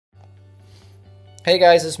Hey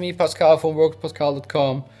guys, it's me Pascal from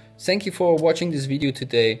workpascal.com. Thank you for watching this video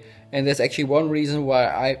today, and there's actually one reason why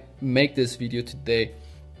I make this video today.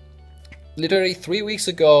 Literally 3 weeks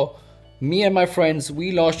ago, me and my friends,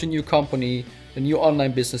 we launched a new company, a new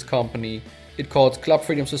online business company. It's called Club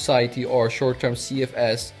Freedom Society, or short-term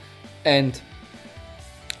CFS, and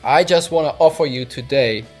I just want to offer you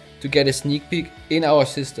today to get a sneak peek in our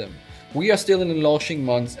system. We are still in the launching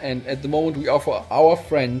months, and at the moment we offer our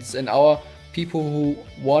friends and our people who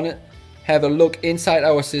want to have a look inside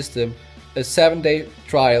our system a 7-day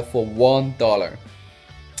trial for $1.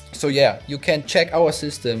 So yeah, you can check our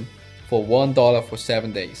system for $1 for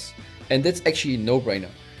 7 days. And that's actually a no-brainer,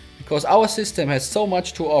 because our system has so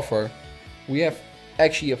much to offer. We have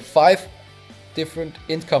actually 5 different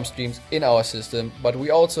income streams in our system, but we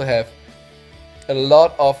also have a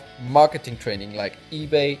lot of marketing training like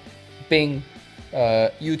eBay, Bing,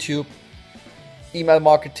 YouTube, email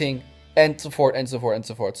marketing, and so forth and so forth and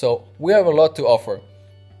so forth. So we have a lot to offer.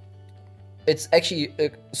 It's actually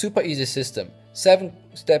a super easy system. 7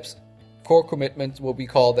 steps, core commitments, what we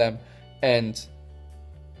call them, and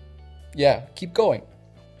yeah, keep going.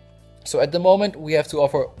 So at the moment we have to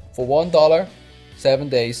offer for $1 7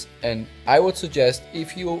 days, and I would suggest,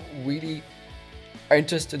 if you really are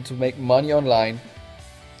interested to make money online,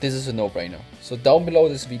 this is a no-brainer. So down below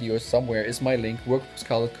this video somewhere is my link,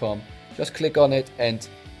 workpascal.com. Just click on it and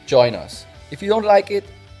join us. If you don't like it,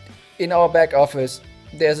 in our back office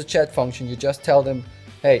there's a chat function. You just tell them,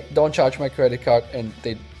 hey, don't charge my credit card, and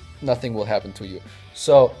nothing will happen to you.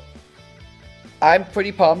 So I'm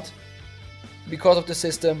pretty pumped because of the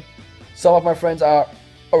system. Some of my friends are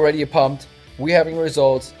already pumped. We're having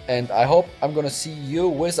results, and I hope I'm gonna see you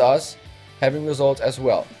with us having results as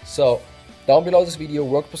well. So down below this video,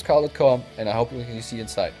 workpascal.com, and I hope we can see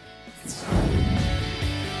inside.